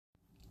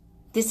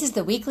This is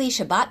the weekly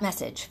Shabbat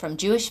message from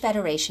Jewish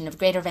Federation of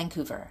Greater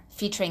Vancouver,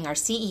 featuring our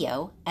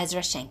CEO,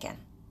 Ezra Shenken.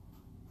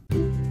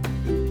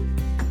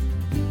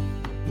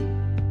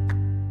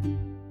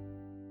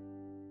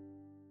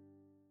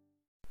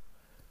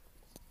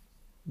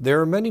 There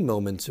are many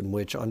moments in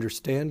which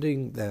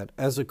understanding that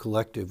as a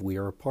collective we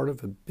are a part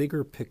of a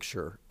bigger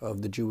picture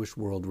of the Jewish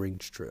world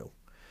rings true.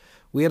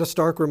 We had a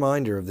stark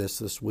reminder of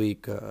this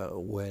week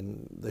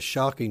when the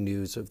shocking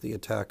news of the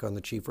attack on the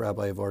chief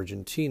rabbi of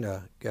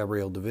Argentina,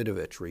 Gabriel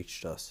Davidovich,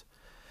 reached us.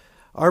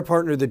 Our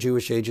partner, the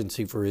Jewish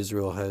Agency for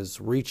Israel, has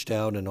reached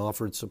out and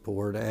offered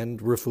support and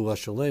refuah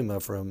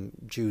shalema from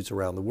Jews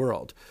around the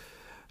world.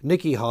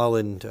 Nikki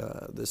Holland,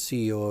 the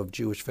CEO of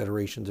Jewish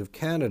Federations of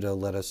Canada,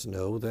 let us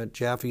know that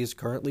Jaffe is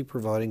currently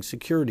providing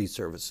security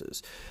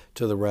services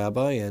to the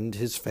rabbi and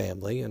his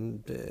family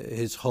and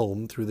his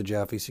home through the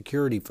Jaffe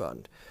Security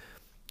Fund.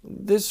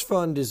 This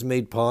fund is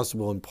made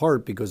possible in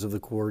part because of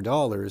the core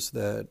dollars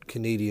that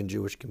Canadian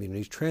Jewish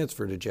communities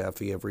transfer to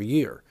Jaffe every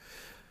year.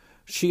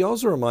 She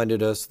also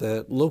reminded us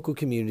that local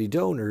community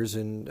donors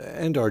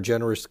and our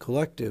generous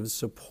collective's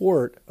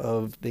support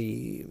of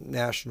the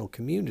national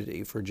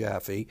community for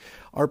Jaffe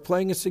are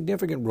playing a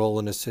significant role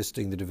in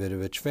assisting the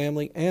Davidovich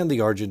family and the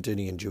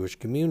Argentinian Jewish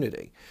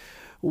community.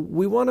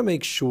 We want to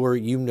make sure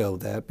you know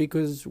that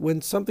because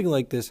when something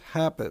like this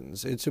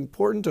happens, it's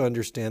important to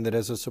understand that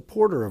as a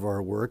supporter of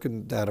our work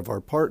and that of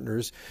our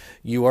partners,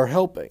 you are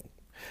helping.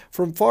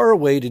 From far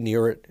away to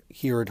near it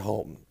here at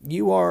home,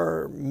 you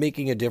are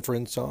making a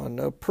difference on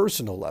a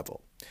personal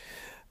level.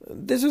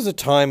 This is a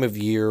time of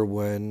year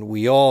when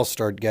we all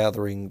start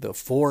gathering the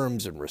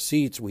forms and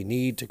receipts we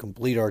need to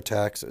complete our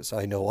taxes.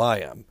 I know I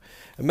am.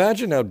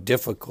 Imagine how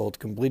difficult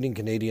completing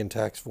Canadian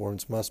tax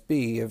forms must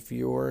be if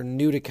you're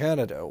new to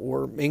Canada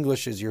or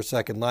English is your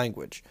second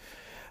language.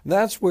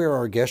 That's where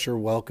our Gesher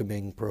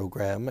Welcoming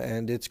Program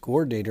and its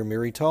coordinator,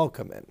 Miri Tal,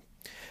 come in.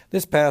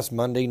 This past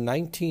Monday,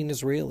 19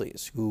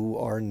 Israelis who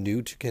are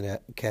new to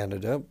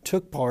Canada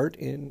took part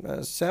in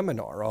a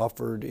seminar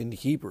offered in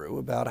Hebrew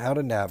about how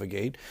to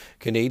navigate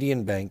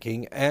Canadian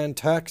banking and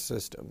tax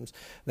systems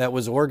that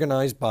was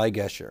organized by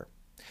Gesher.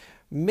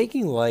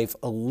 Making life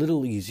a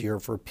little easier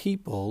for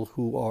people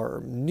who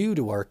are new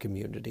to our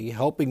community,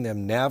 helping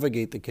them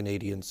navigate the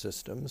Canadian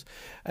systems,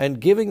 and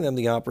giving them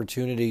the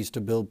opportunities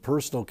to build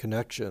personal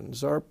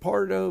connections are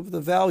part of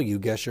the value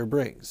Gesher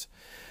brings.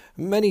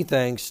 Many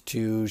thanks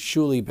to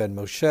Shuli Ben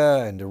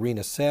Moshe and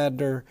Irina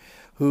Sadner,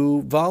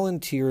 who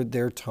volunteered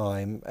their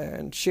time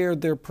and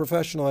shared their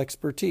professional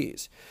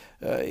expertise.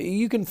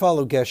 You can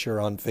follow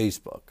Gesher on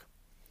Facebook.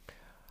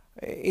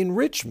 In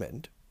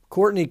Richmond,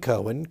 Courtney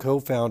Cohen,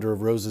 co-founder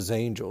of Rosa's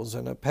Angels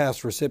and a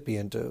past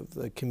recipient of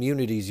the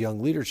community's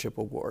Young Leadership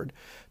Award,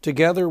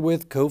 together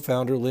with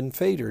co-founder Lynn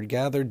Fader,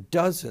 gathered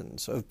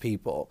dozens of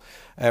people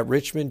at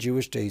Richmond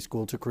Jewish Day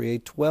School to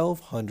create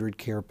 1,200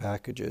 care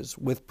packages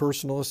with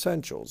personal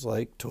essentials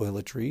like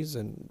toiletries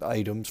and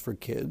items for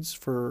kids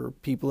for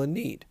people in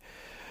need.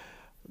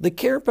 The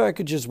care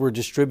packages were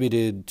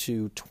distributed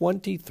to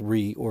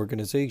 23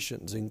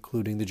 organizations,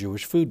 including the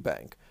Jewish Food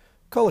Bank.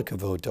 Kol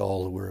hakavod to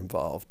all who were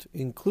involved,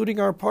 including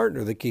our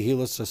partner, the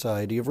Kehillah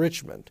Society of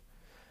Richmond.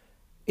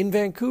 In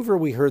Vancouver,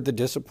 we heard the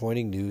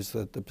disappointing news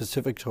that the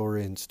Pacific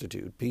Torah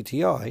Institute,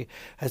 PTI,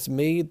 has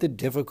made the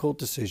difficult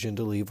decision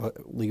to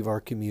leave our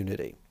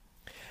community.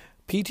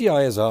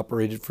 PTI has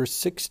operated for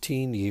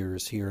 16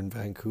 years here in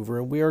Vancouver,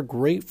 and we are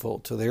grateful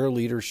to their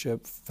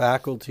leadership,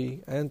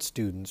 faculty, and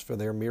students for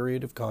their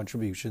myriad of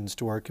contributions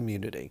to our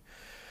community.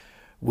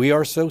 We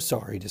are so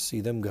sorry to see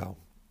them go,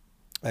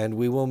 and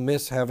we will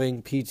miss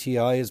having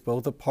PTI as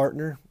both a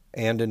partner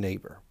and a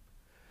neighbor.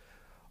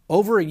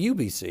 Over at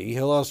UBC,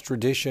 Hillel's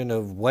tradition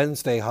of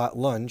Wednesday hot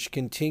lunch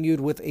continued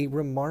with a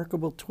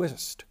remarkable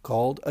twist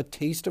called A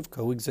Taste of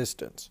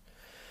Coexistence.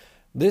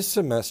 This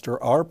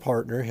semester, our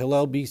partner,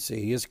 Hillel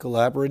BC, is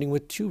collaborating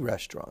with two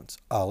restaurants,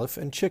 Aleph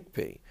and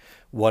Chickpea,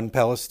 one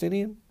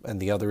Palestinian and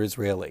the other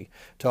Israeli,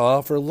 to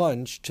offer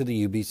lunch to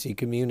the UBC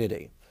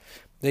community.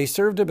 They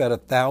served about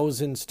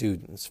 1,000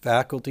 students,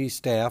 faculty,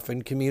 staff,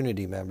 and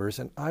community members,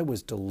 and I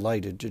was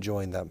delighted to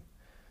join them.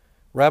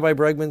 Rabbi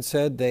Bregman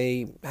said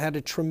they had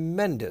a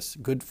tremendous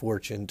good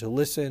fortune to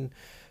listen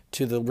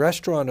to the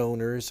restaurant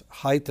owners,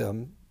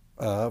 Haitham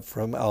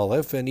from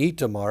Aleph and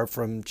Itamar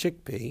from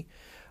Chickpea,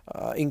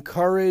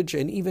 encourage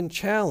and even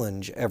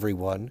challenge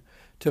everyone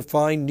to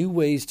find new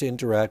ways to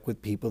interact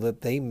with people that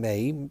they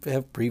may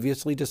have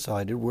previously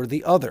decided were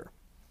the other.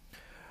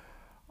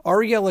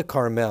 Ariella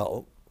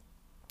Carmel,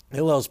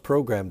 Hillel's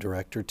program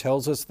director,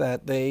 tells us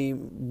that they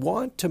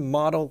want to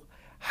model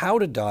how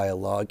to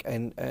dialogue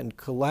and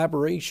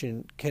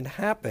collaboration can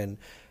happen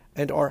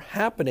and are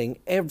happening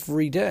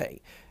every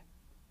day.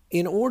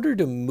 In order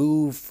to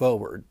move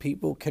forward,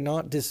 people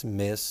cannot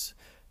dismiss,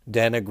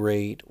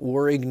 denigrate,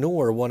 or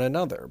ignore one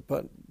another,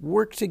 but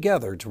work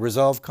together to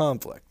resolve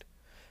conflict.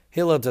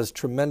 Hillel does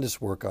tremendous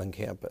work on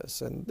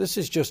campus, and this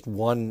is just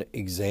one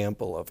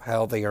example of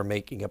how they are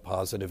making a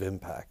positive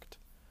impact.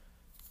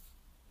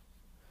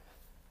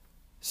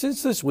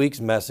 Since this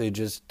week's message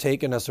has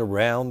taken us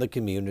around the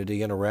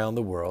community and around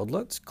the world,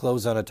 let's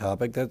close on a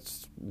topic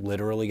that's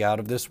literally out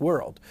of this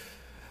world.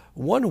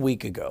 1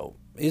 week ago,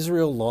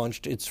 Israel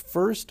launched its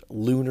first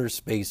lunar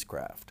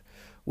spacecraft,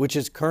 which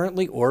is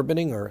currently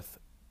orbiting Earth.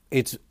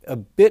 It's a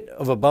bit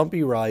of a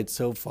bumpy ride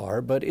so far,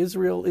 but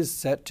Israel is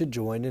set to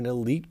join an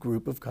elite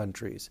group of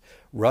countries,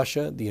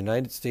 Russia, the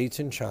United States,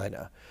 and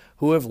China,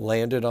 who have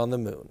landed on the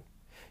moon.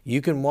 You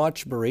can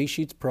watch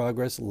Bereshit's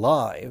progress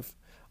live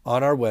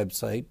on our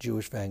website,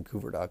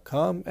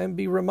 jewishvancouver.com, and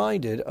be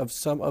reminded of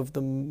some of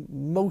the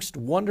most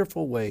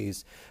wonderful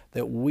ways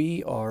that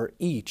we are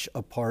each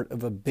a part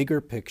of a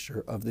bigger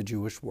picture of the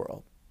Jewish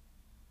world.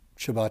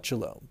 Shabbat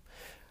Shalom.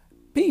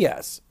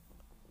 P.S.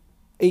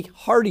 A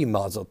hearty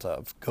mazel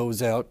tov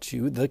goes out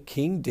to the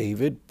King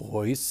David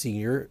Boys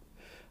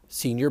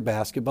senior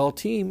basketball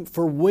team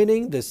for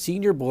winning the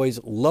Senior Boys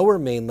Lower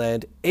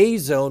Mainland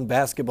A-Zone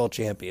Basketball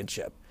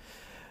Championship.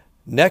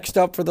 Next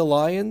up for the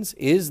Lions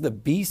is the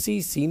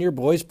BC Senior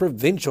Boys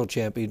Provincial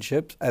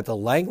Championships at the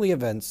Langley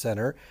Events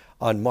Center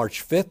on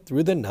March 5th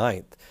through the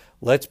 9th.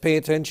 Let's pay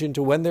attention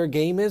to when their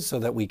game is so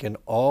that we can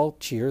all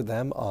cheer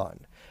them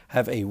on.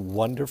 Have a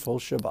wonderful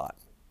Shabbat.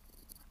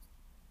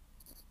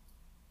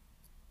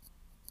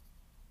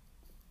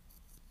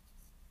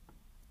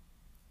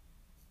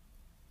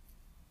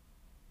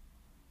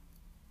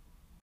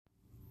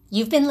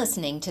 You've been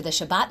listening to the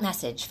Shabbat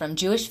message from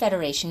Jewish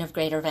Federation of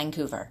Greater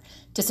Vancouver.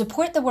 To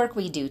support the work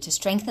we do to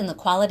strengthen the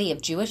quality of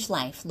Jewish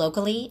life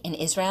locally in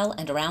Israel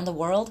and around the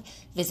world,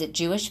 visit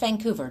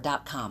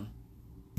jewishvancouver.com.